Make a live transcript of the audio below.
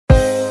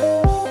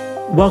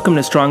Welcome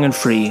to Strong and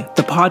Free,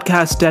 the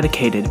podcast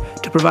dedicated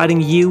to providing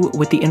you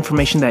with the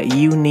information that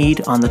you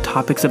need on the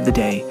topics of the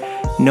day.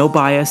 No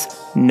bias,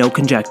 no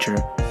conjecture,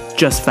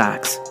 just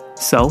facts.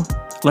 So,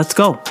 let's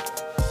go.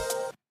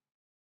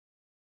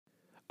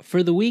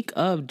 For the week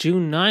of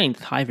June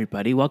 9th, hi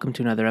everybody, welcome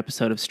to another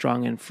episode of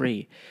Strong and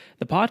Free,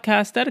 the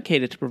podcast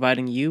dedicated to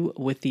providing you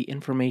with the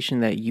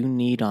information that you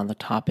need on the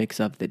topics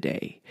of the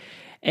day.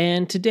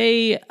 And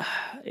today,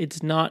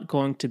 it's not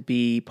going to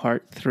be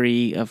part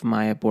 3 of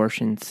my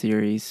abortion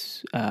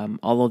series,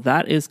 although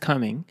that is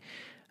coming.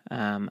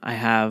 I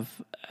have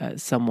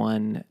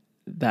someone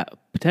that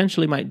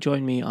potentially might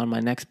join me on my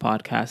next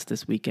podcast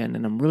this weekend,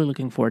 and I'm really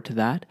looking forward to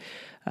that.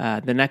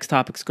 The next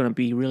topic is going to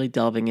be really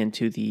delving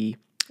into the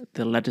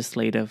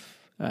legislative,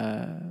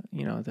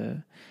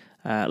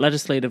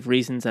 legislative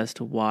reasons as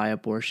to why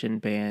abortion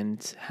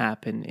bans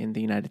happen in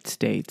the United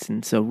States,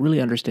 and so really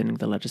understanding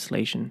the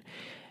legislation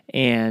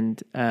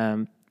and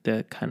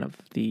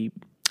the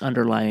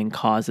underlying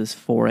causes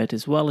for it,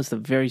 as well as the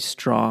very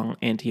strong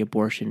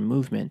anti-abortion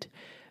movement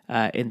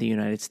in the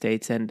United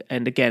States. And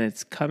again,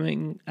 it's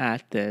coming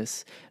at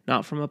this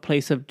not from a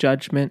place of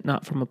judgment,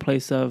 not from a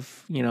place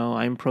of,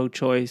 I'm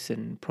pro-choice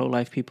and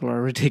pro-life people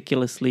are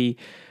ridiculously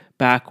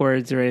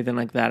backwards or anything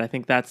like that. I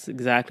think that's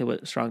exactly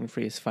what Strong and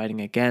Free is fighting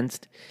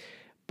against.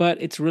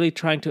 But it's really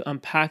trying to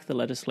unpack the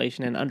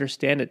legislation and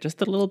understand it just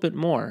a little bit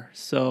more.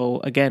 So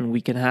again,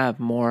 we can have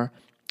more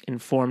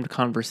informed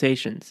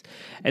conversations.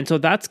 And so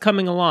that's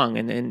coming along,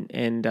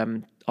 and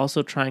I'm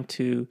also trying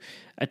to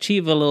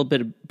achieve a little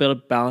bit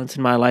of balance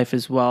in my life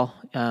as well.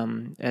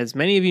 As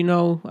many of you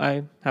know,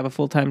 I have a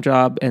full-time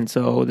job, and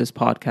so this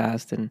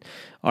podcast and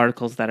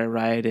articles that I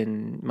write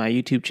and my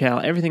YouTube channel,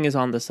 everything is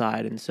on the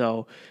side. And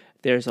so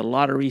there's a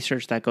lot of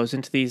research that goes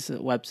into these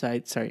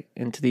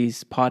into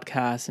these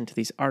podcasts, into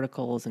these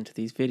articles, into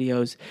these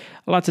videos.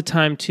 Lots of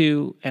time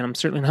too, and I'm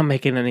certainly not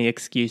making any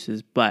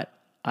excuses, but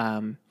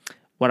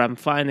what I'm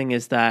finding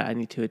is that I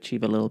need to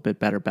achieve a little bit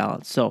better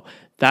balance. So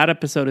that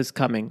episode is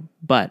coming,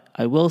 but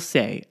I will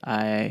say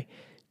I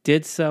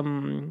did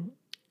some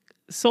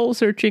soul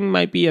searching,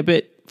 might be a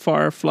bit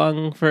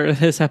far-flung for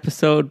this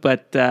episode,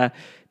 but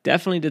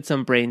definitely did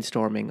some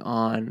brainstorming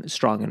on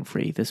Strong and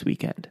Free this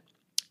weekend.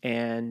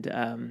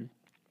 And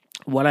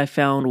what I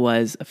found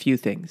was a few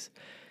things.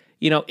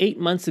 8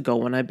 months ago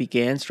when I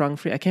began Strong and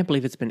Free, I can't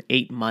believe it's been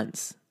 8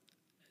 months.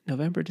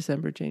 November,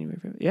 December, January,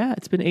 February. Yeah,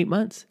 it's been 8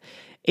 months.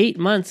 8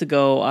 months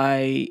ago,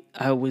 I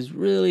was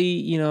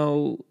really,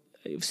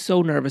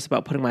 so nervous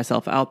about putting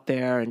myself out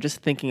there and just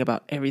thinking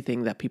about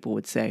everything that people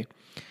would say.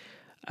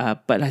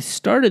 But I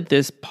started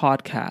this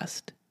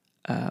podcast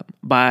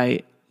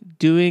by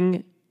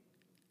doing,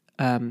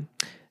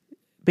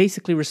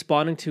 basically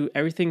responding to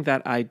everything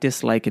that I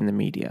dislike in the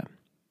media.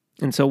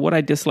 And so what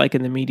I dislike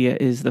in the media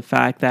is the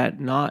fact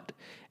that not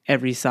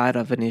every side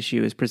of an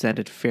issue is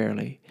presented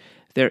fairly.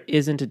 There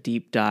isn't a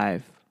deep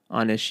dive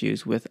on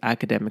issues with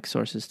academic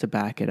sources to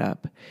back it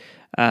up.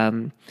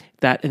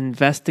 That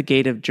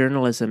investigative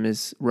journalism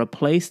is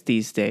replaced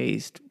these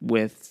days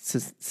with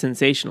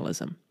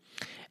sensationalism.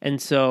 And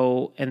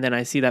then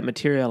I see that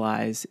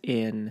materialize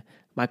in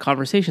my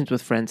conversations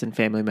with friends and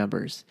family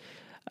members.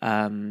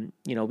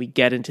 We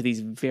get into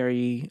these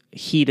very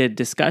heated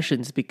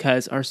discussions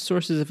because our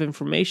sources of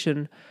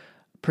information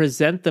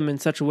present them in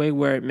such a way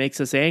where it makes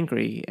us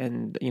angry.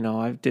 And,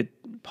 I did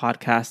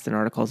podcasts and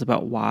articles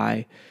about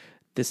why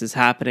this is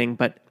happening.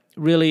 But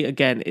really,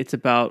 again, it's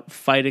about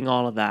fighting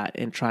all of that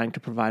and trying to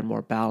provide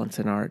more balance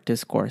in our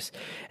discourse.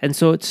 And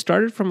so it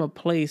started from a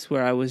place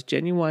where I was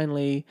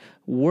genuinely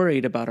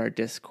worried about our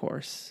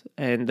discourse,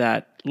 and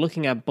that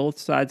looking at both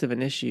sides of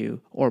an issue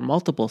or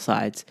multiple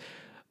sides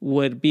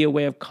would be a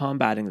way of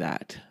combating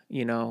that.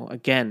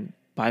 Again,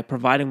 by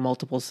providing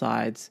multiple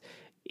sides,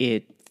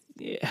 it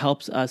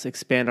helps us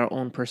expand our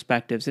own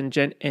perspectives. And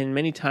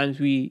many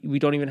times we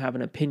don't even have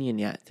an opinion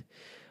yet,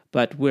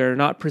 but we're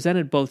not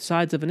presented both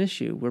sides of an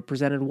issue. We're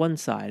presented one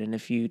side. And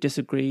if you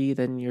disagree,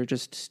 then you're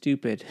just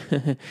stupid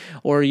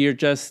or you're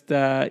just,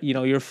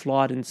 you're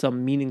flawed in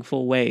some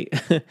meaningful way,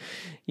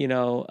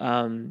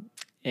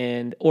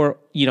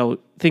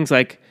 things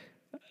like,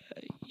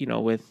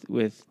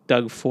 with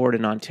Doug Ford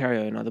in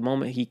Ontario, the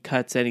moment he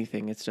cuts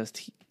anything, it's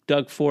just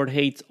Doug Ford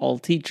hates all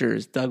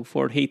teachers. Doug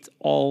Ford hates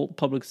all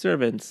public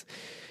servants.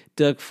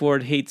 Doug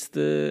Ford hates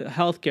the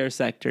healthcare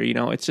sector.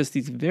 It's just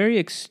these very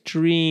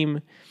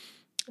extreme,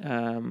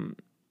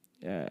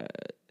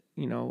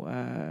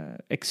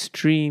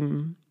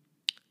 extreme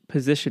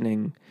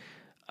positioning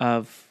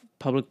of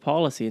public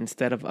policy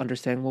instead of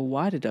understanding, well,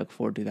 why did Doug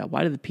Ford do that?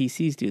 Why did the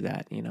PCs do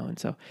that? And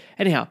so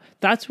anyhow,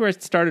 that's where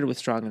it started with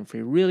Strong and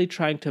Free, really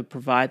trying to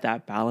provide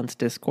that balanced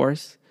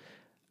discourse,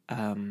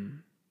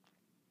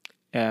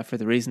 for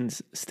the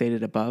reasons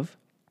stated above.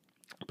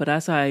 But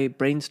as I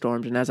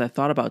brainstormed and as I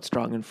thought about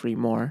Strong and Free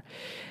more,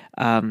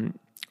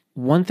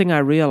 one thing I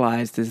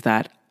realized is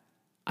that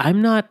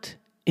I'm not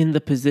in the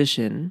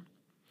position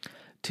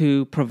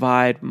to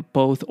provide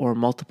both or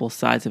multiple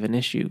sides of an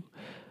issue,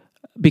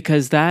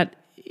 because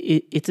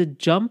it's a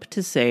jump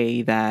to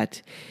say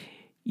that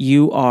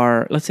you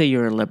are, let's say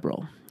you're a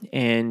liberal,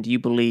 and you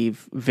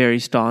believe very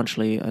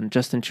staunchly on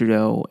Justin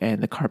Trudeau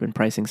and the carbon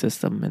pricing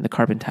system and the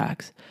carbon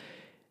tax,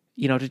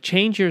 to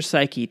change your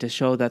psyche to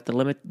show that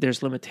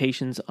there's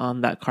limitations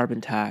on that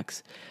carbon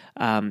tax,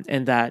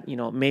 and that,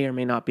 may or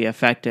may not be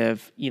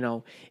effective,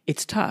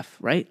 it's tough,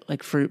 right?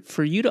 Like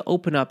for you to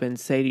open up and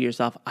say to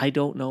yourself, I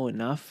don't know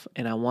enough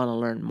and I want to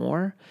learn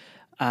more.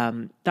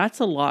 That's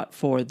a lot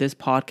for this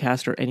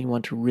podcast or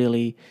anyone to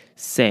really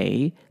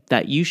say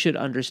that you should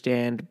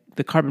understand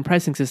the carbon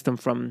pricing system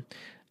from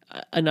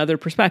another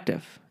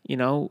perspective.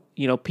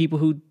 People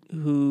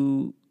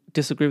who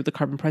disagree with the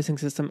carbon pricing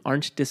system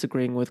aren't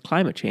disagreeing with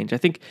climate change. I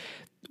think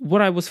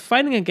what I was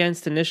fighting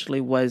against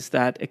initially was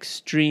that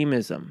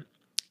extremism,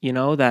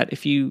 that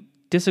if you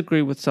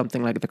disagree with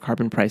something like the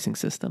carbon pricing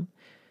system,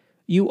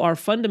 you are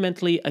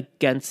fundamentally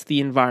against the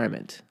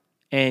environment.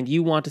 And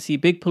you want to see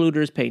big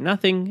polluters pay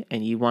nothing,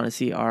 and you want to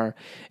see our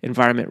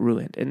environment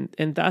ruined.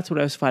 And that's what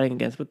I was fighting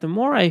against. But the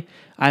more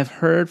I've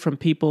heard from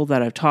people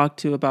that I've talked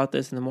to about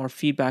this, and the more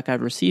feedback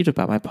I've received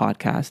about my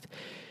podcast,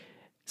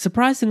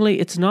 surprisingly,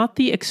 it's not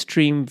the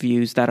extreme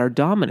views that are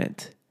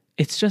dominant.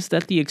 It's just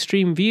that the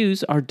extreme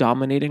views are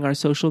dominating our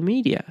social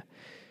media.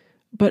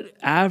 But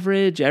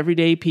average,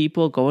 everyday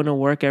people going to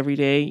work every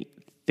day,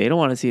 they don't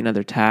want to see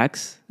another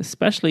tax,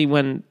 especially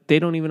when they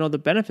don't even know the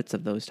benefits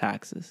of those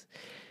taxes.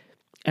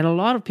 And a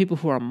lot of people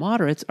who are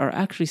moderates are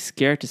actually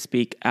scared to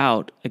speak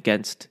out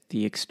against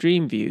the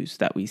extreme views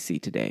that we see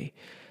today,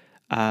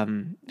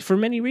 for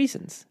many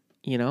reasons,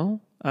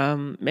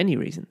 many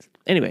reasons.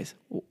 Anyways,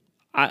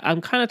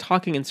 I'm kind of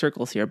talking in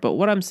circles here, but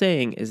what I'm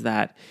saying is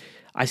that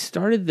I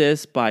started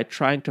this by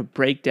trying to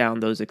break down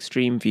those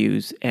extreme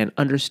views and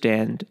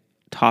understand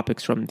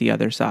topics from the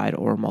other side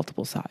or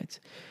multiple sides.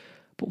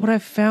 But what I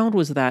found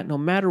was that no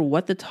matter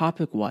what the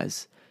topic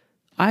was,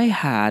 I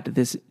had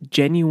this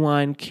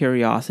genuine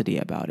curiosity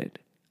about it,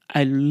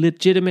 a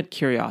legitimate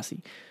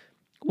curiosity.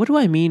 What do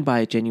I mean by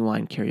a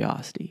genuine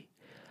curiosity?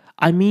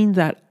 I mean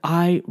that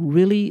I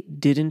really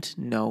didn't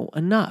know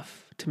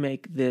enough to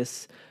make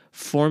this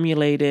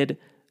formulated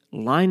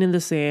line in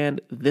the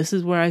sand, this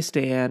is where I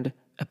stand,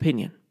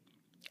 opinion.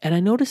 And I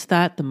noticed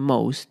that the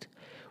most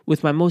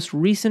with my most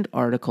recent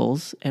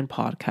articles and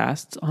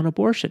podcasts on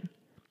abortion.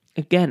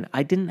 Again,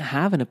 I didn't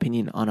have an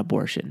opinion on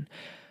abortion.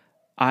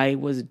 I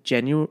was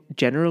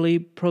generally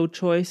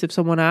pro-choice if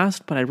someone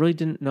asked, but I really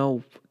didn't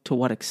know to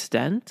what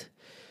extent.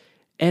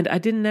 And I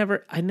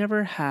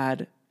never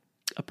had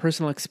a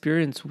personal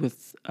experience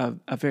with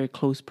a very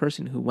close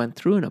person who went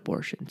through an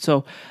abortion.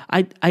 So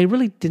I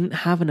really didn't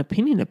have an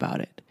opinion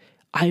about it.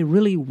 I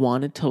really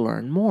wanted to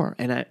learn more,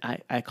 and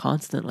I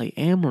constantly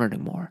am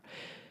learning more.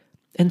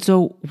 And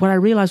so what I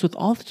realized with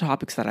all the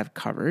topics that I've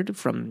covered,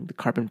 from the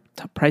carbon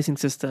pricing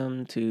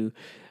system to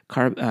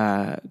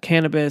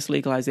cannabis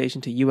legalization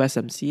to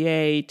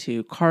USMCA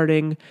to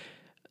carding,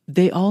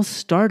 they all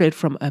started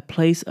from a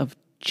place of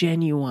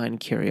genuine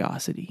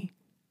curiosity.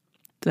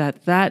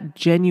 That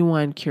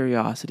genuine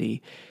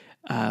curiosity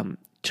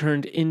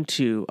turned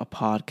into a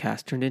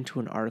podcast, turned into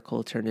an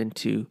article, turned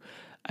into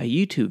a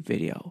YouTube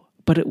video.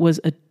 But it was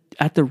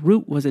at the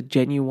root was a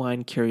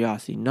genuine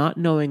curiosity, not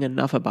knowing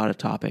enough about a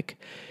topic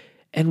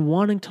and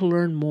wanting to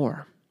learn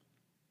more.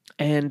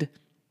 And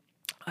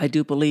I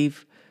do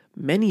believe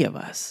many of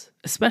us,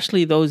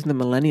 especially those in the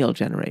millennial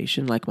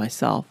generation like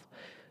myself,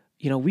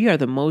 we are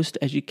the most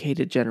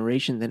educated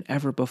generation than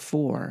ever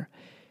before.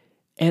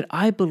 And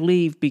I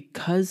believe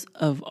because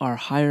of our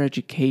higher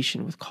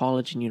education with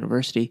college and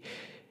university,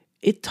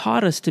 it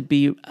taught us to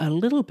be a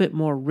little bit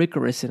more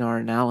rigorous in our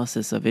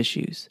analysis of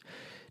issues,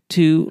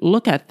 to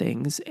look at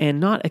things and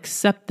not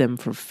accept them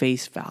for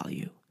face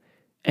value,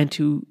 and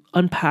to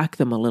unpack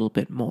them a little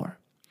bit more.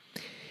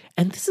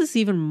 And this is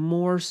even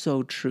more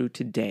so true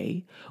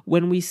today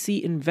when we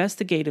see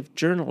investigative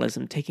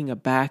journalism taking a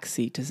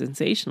backseat to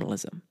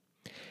sensationalism.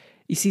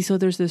 You see, so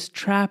there's this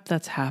trap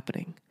that's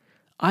happening.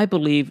 I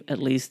believe, at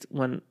least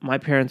when my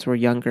parents were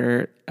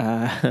younger,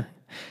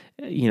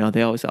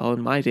 they always said,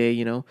 in my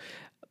day,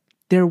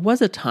 there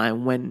was a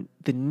time when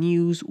the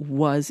news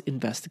was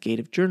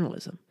investigative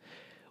journalism,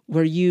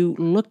 where you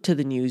look to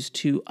the news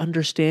to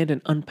understand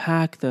and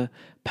unpack the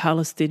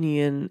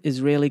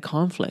Palestinian-Israeli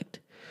conflict,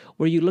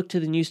 where you look to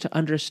the news to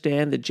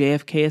understand the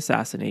JFK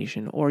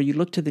assassination, or you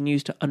look to the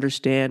news to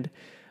understand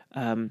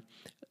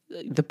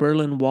the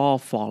Berlin Wall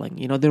falling.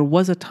 There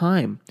was a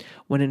time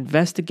when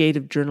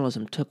investigative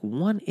journalism took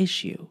one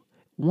issue,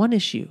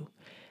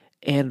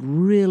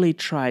 and really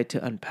tried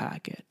to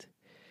unpack it.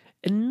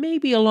 And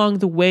maybe along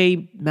the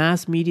way,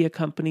 mass media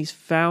companies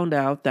found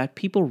out that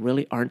people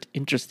really aren't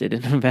interested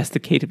in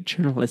investigative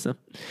journalism.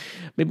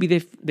 Maybe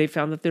they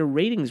found that their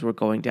ratings were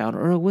going down,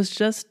 or it was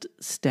just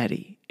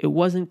steady. It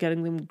wasn't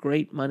getting them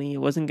great money. It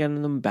wasn't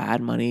getting them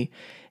bad money.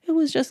 It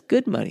was just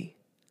good money.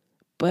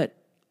 But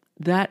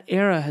that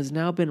era has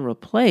now been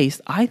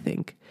replaced, I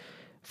think,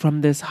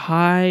 from this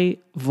high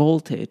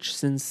voltage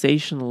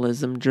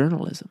sensationalism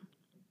journalism.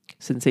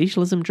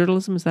 Sensationalism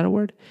journalism, is that a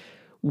word?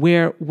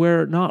 Where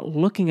we're not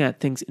looking at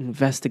things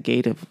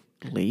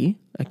investigatively,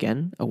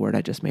 again, a word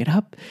I just made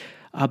up,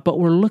 but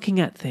we're looking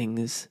at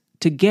things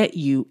to get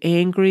you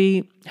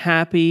angry,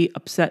 happy,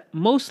 upset,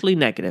 mostly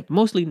negative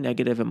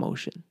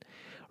emotion,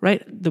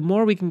 right? The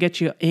more we can get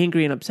you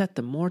angry and upset,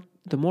 the more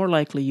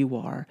likely you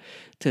are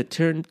to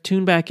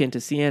tune back into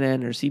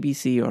CNN or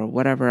CBC or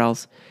whatever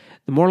else.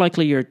 The more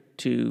likely you're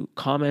to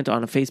comment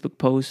on a Facebook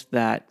post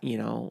that,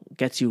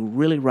 gets you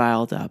really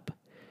riled up.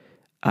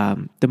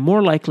 The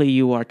more likely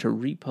you are to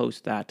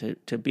repost that,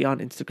 to be on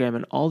Instagram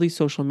and all these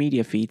social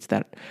media feeds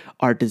that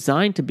are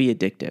designed to be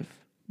addictive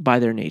by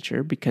their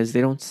nature because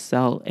they don't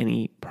sell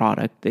any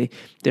product.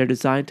 They're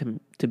designed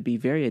to be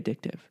very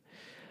addictive.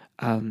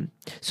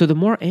 So the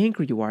more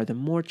angry you are, the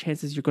more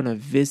chances you're going to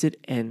visit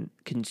and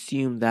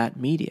consume that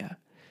media.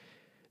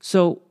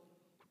 So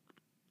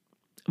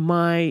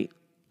my,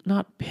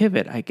 not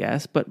pivot, I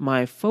guess, but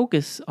my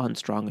focus on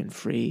Strong and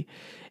Free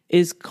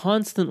is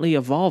constantly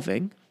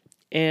evolving.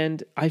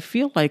 And I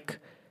feel like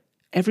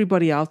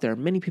everybody out there,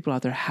 many people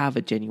out there have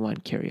a genuine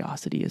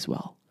curiosity as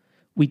well.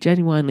 We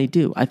genuinely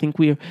do. I think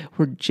we're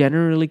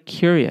generally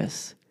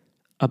curious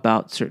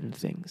about certain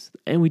things,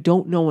 and we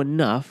don't know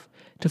enough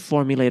to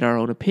formulate our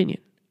own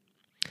opinion.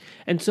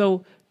 And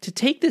so to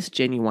take this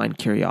genuine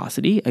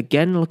curiosity,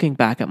 again, looking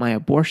back at my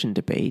abortion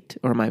debate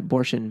or my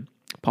abortion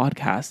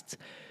podcasts,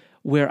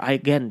 where I,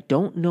 again,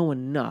 don't know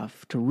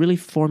enough to really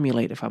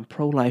formulate if I'm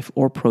pro-life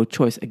or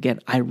pro-choice. Again,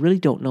 I really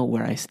don't know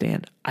where I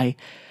stand. I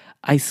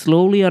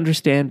slowly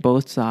understand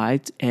both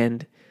sides,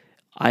 and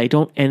I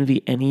don't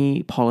envy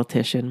any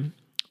politician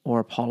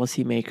or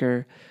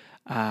policymaker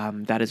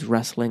that is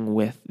wrestling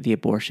with the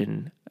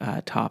abortion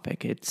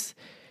topic.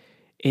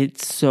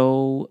 It's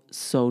so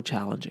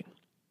challenging.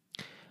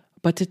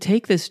 But to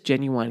take this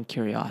genuine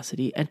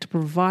curiosity and to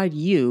provide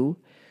you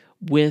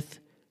with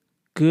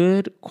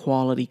good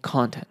quality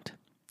content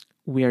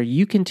where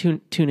you can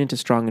tune into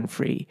Strong and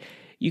Free.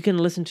 You can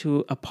listen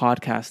to a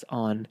podcast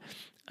on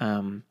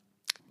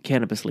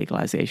cannabis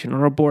legalization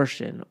or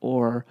abortion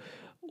or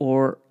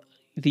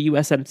the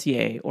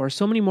USMCA or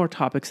so many more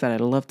topics that I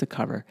love to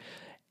cover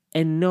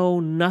and know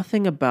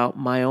nothing about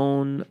my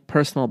own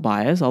personal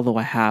bias, although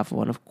I have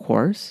one, of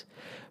course,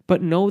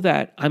 but know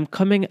that I'm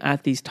coming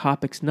at these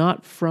topics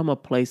not from a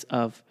place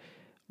of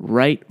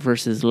right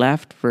versus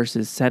left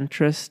versus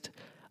centrist.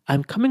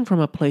 I'm coming from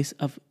a place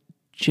of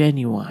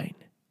genuine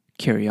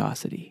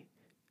curiosity.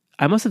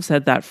 I must have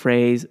said that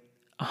phrase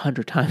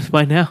 100 times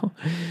by now,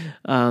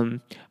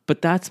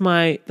 but that's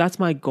my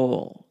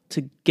goal,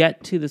 to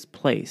get to this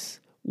place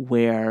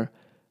where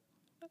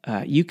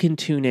you can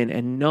tune in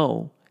and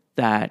know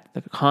that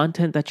the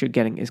content that you're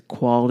getting is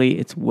quality,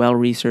 it's well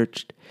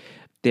researched.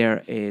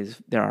 There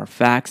are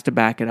facts to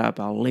back it up.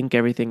 I'll link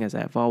everything as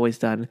I've always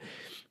done,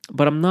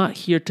 but I'm not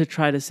here to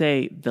try to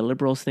say the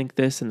liberals think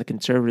this and the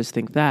conservatives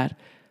think that.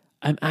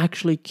 I'm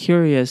actually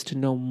curious to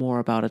know more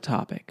about a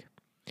topic.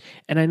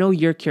 And I know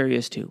you're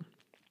curious too.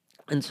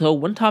 And so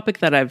one topic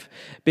that I've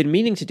been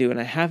meaning to do and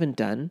I haven't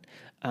done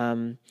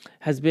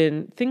has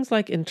been things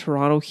like in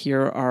Toronto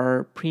here,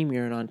 our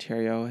premier in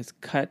Ontario has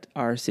cut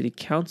our city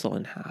council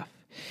in half.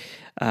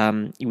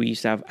 We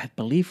used to have, I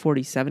believe,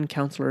 47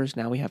 councillors.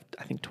 Now we have,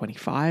 I think,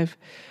 25.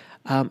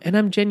 And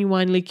I'm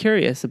genuinely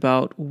curious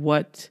about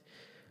what's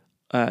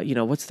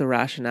the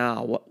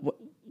rationale?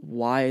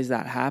 Why is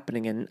that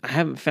happening? And I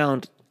haven't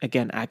found,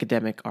 again,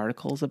 academic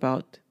articles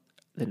about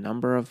the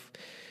number of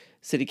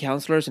city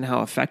councillors and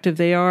how effective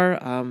they are.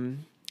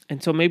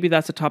 And so maybe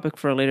that's a topic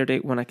for a later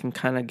date when I can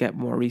kind of get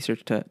more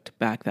research to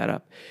back that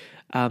up.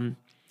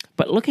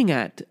 But looking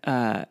at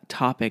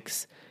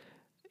topics,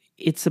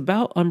 it's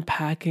about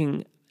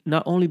unpacking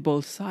not only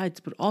both sides,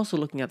 but also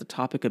looking at the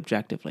topic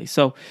objectively.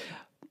 So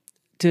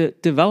to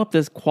develop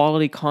this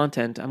quality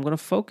content, I'm going to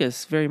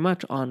focus very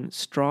much on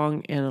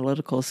strong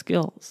analytical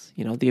skills,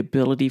 the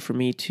ability for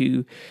me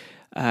to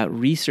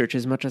research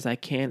as much as I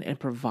can and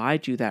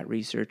provide you that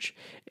research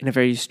in a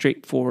very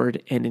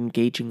straightforward and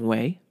engaging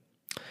way.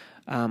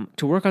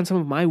 To work on some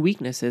of my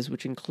weaknesses,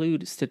 which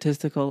include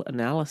statistical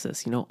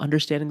analysis,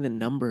 understanding the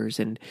numbers.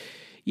 And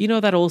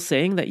that old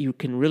saying that you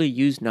can really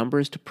use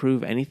numbers to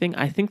prove anything?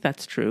 I think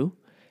that's true.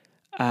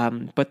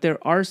 But there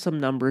are some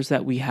numbers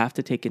that we have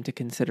to take into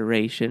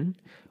consideration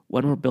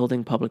when we're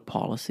building public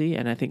policy.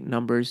 And I think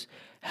numbers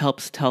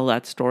helps tell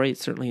that story. It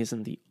certainly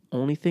isn't the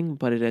only thing,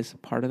 but it is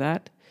part of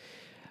that.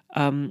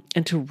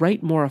 And to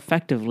write more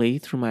effectively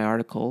through my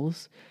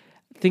articles,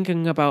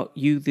 thinking about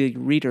you, the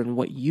reader, and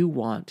what you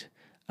want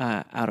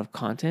out of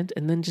content,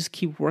 and then just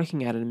keep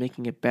working at it and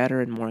making it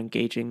better and more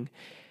engaging.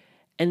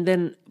 And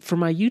then for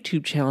my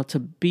YouTube channel, to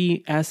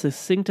be as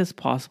succinct as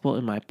possible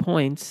in my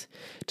points,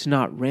 to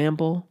not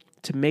ramble,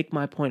 to make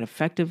my point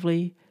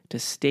effectively, to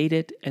state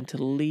it, and to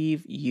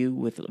leave you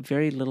with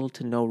very little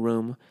to no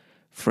room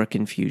for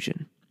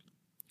confusion,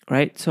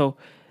 right? So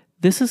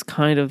this is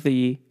kind of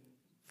the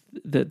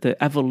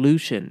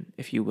evolution,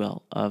 if you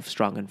will, of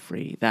Strong and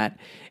Free, that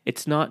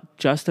it's not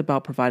just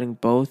about providing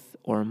both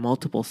or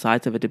multiple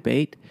sides of a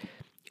debate.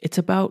 It's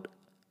about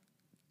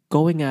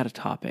going at a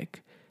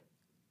topic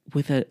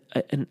with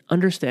an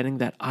understanding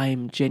that I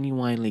am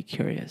genuinely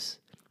curious,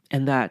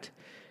 and that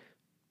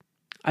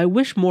I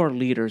wish more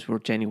leaders were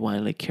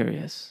genuinely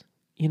curious.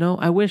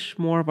 I wish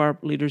more of our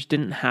leaders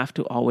didn't have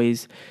to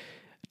always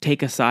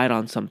take a side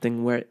on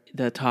something where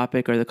the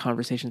topic or the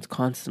conversation is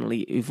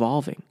constantly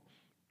evolving.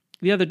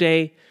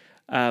 Today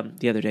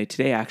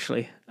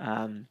actually,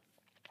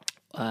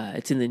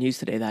 it's in the news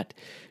today that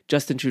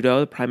Justin Trudeau,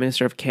 the Prime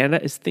Minister of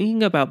Canada, is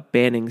thinking about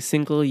banning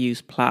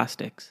single-use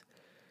plastics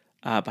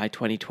by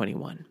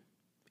 2021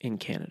 in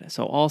Canada.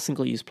 So all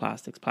single-use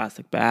plastics,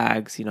 plastic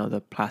bags,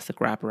 the plastic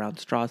wraparound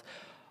straws,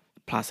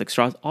 plastic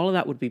straws, all of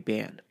that would be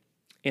banned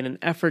in an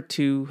effort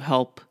to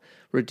help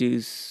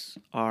reduce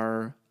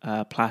our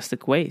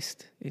plastic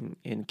waste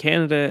in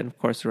Canada and, of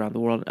course, around the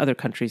world. And other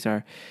countries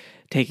are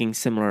taking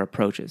similar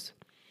approaches.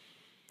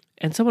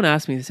 And someone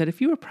asked me, they said, if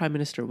you were Prime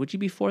Minister, would you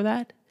be for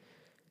that?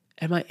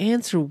 And my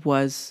answer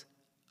was,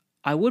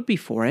 I would be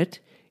for it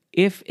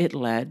if it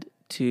led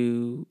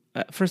to,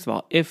 first of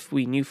all, if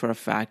we knew for a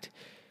fact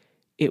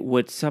it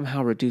would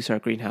somehow reduce our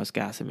greenhouse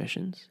gas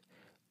emissions.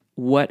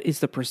 What is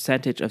the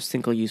percentage of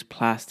single-use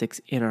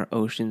plastics in our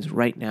oceans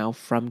right now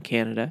from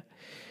Canada?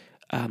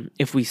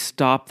 If we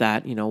stop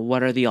that,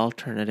 what are the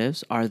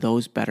alternatives? Are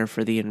those better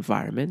for the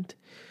environment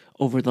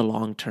over the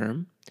long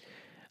term?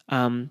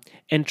 And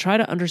try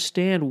to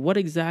understand what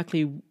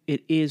exactly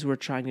it is we're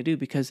trying to do,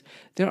 because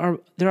there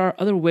are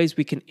other ways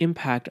we can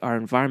impact our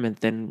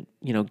environment than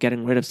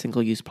getting rid of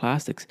single-use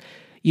plastics.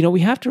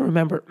 We have to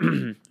remember.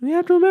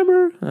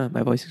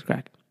 My voice is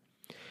cracked.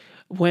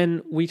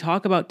 When we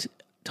talk about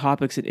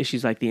topics and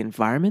issues like the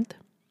environment,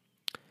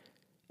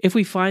 if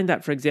we find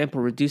that, for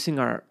example, reducing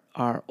our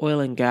oil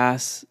and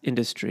gas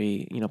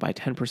industry, by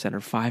 10%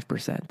 or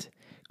 5%.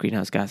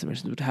 Greenhouse gas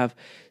emissions would have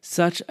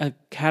such a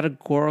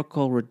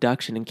categorical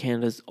reduction in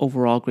Canada's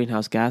overall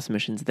greenhouse gas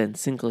emissions than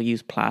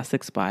single-use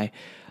plastics by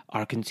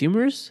our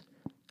consumers.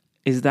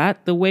 Is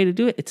that the way to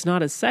do it? It's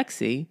not as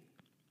sexy,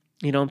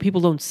 and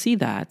people don't see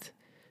that,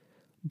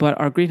 but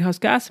our greenhouse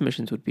gas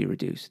emissions would be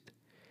reduced.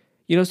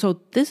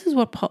 So this is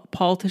what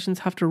politicians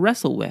have to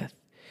wrestle with.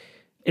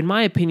 In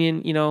my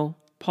opinion,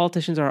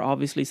 politicians are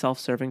obviously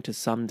self-serving to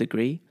some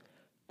degree.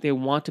 They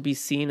want to be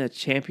seen as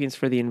champions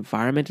for the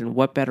environment, and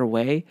what better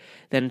way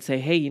than say,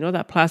 hey,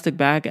 that plastic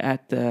bag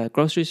at the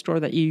grocery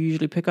store that you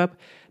usually pick up?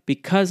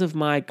 Because of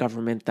my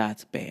government,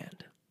 that's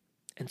banned.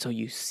 And so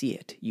you see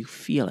it, you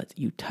feel it,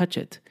 you touch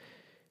it.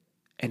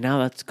 And now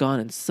that's gone,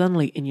 and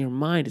suddenly in your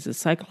mind is a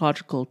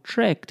psychological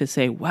trick to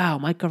say, wow,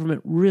 my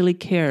government really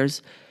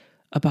cares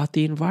about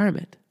the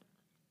environment.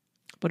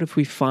 But if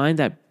we find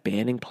that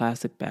banning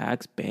plastic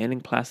bags, banning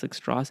plastic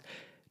straws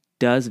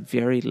does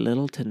very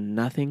little to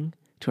nothing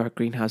to our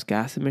greenhouse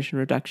gas emission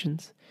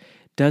reductions,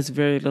 does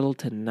very little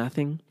to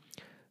nothing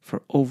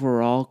for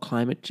overall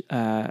climate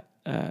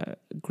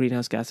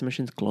greenhouse gas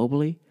emissions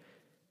globally,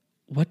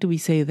 what do we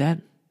say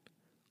then?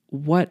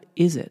 What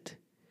is it?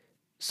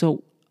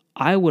 So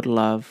I would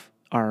love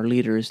our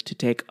leaders to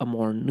take a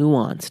more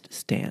nuanced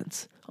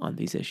stance on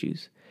these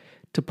issues,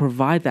 to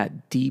provide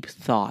that deep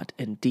thought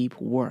and deep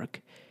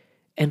work,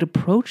 and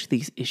approach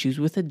these issues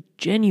with a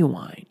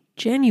genuine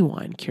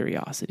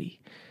curiosity.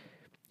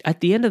 At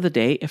the end of the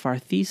day, if our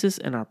thesis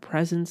and our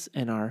presence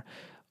and our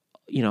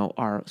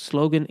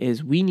slogan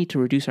is we need to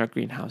reduce our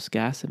greenhouse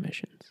gas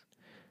emissions,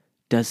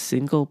 does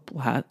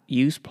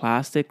single-use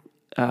plastic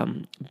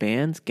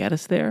bans get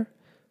us there,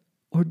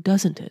 or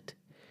doesn't it?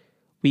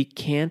 We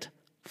can't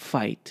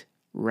fight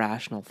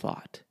rational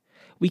thought.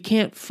 We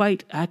can't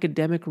fight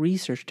academic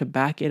research to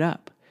back it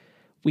up.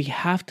 We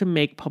have to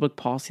make public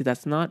policy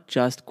that's not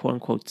just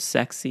quote-unquote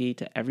sexy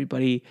to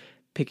everybody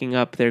picking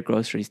up their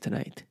groceries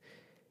tonight.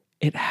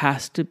 It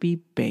has to be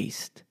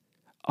based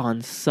on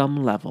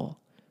some level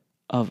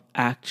of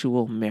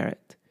actual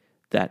merit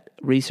that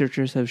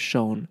researchers have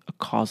shown a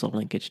causal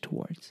linkage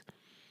towards.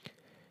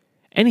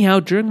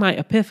 Anyhow, during my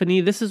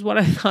epiphany, this is what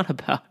I thought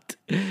about.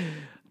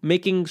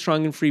 Making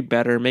Strong and Free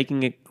better,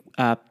 making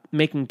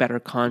better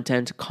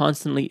content,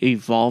 constantly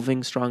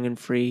evolving Strong and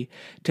Free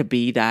to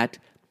be that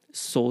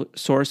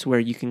source where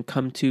you can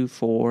come to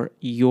for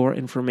your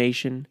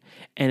information,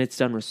 and it's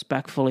done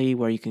respectfully,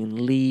 where you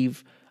can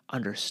leave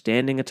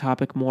understanding a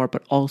topic more,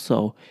 but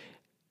also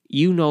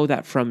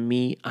that from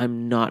me,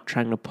 I'm not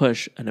trying to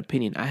push an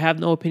opinion. I have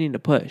no opinion to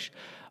push.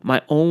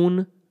 My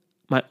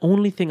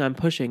only thing I'm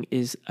pushing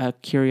is a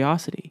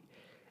curiosity.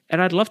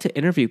 And I'd love to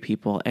interview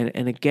people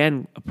and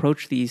again,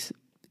 approach these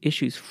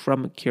issues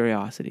from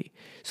curiosity.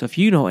 So if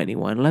you know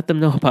anyone, let them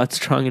know about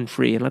Strong and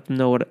Free and let them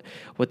know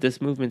what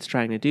this movement's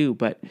trying to do.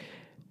 But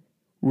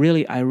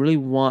really, I really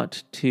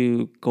want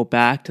to go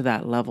back to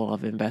that level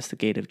of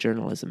investigative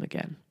journalism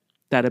again.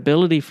 That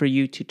ability for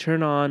you to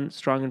turn on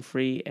Strong and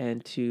Free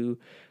and to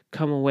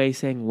come away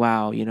saying,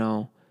 wow,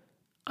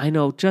 I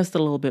know just a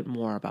little bit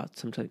more about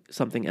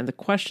something. And the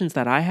questions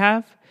that I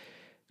have,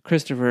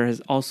 Christopher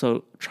has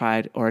also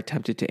tried or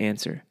attempted to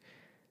answer.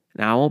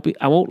 Now,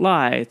 I won't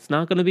lie, it's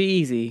not going to be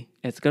easy.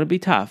 It's going to be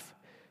tough.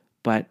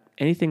 But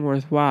anything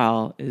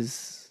worthwhile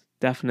is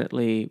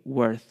definitely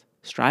worth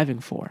striving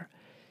for.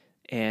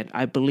 And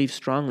I believe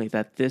strongly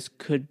that this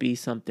could be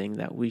something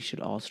that we should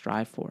all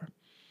strive for.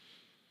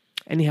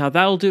 Anyhow,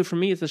 that'll do it for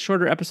me. It's a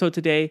shorter episode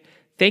today.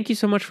 Thank you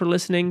so much for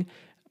listening.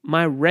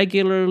 My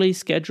regularly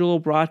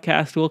scheduled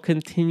broadcast will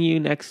continue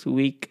next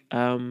week.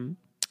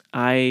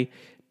 I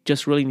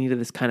just really needed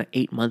this kind of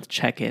 8-month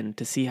check-in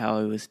to see how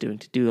I was doing,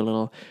 to do a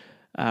little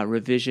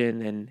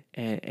revision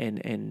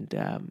and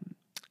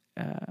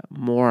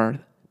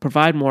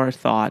provide more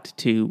thought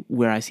to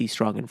where I see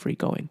Strong and Free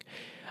going.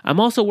 I'm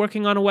also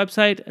working on a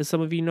website, as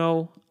some of you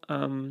know.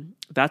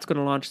 That's going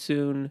to launch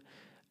soon.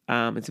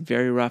 It's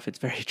very rough, it's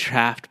very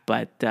draft,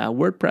 but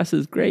WordPress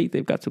is great.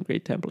 They've got some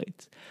great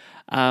templates.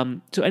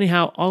 So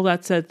anyhow, all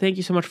that said, thank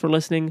you so much for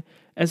listening.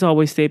 As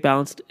always, stay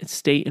balanced,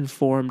 stay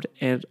informed,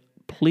 and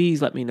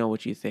please let me know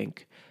what you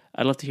think.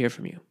 I'd love to hear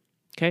from you.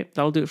 Okay,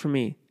 that'll do it for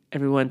me.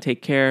 Everyone,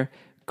 take care.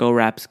 Go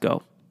Raps,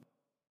 go.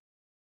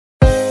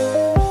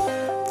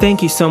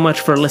 Thank you so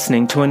much for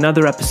listening to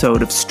another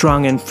episode of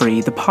Strong and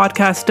Free, the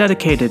podcast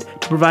dedicated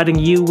to providing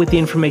you with the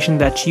information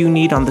that you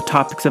need on the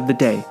topics of the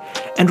day.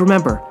 And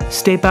remember,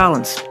 stay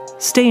balanced,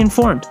 stay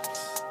informed.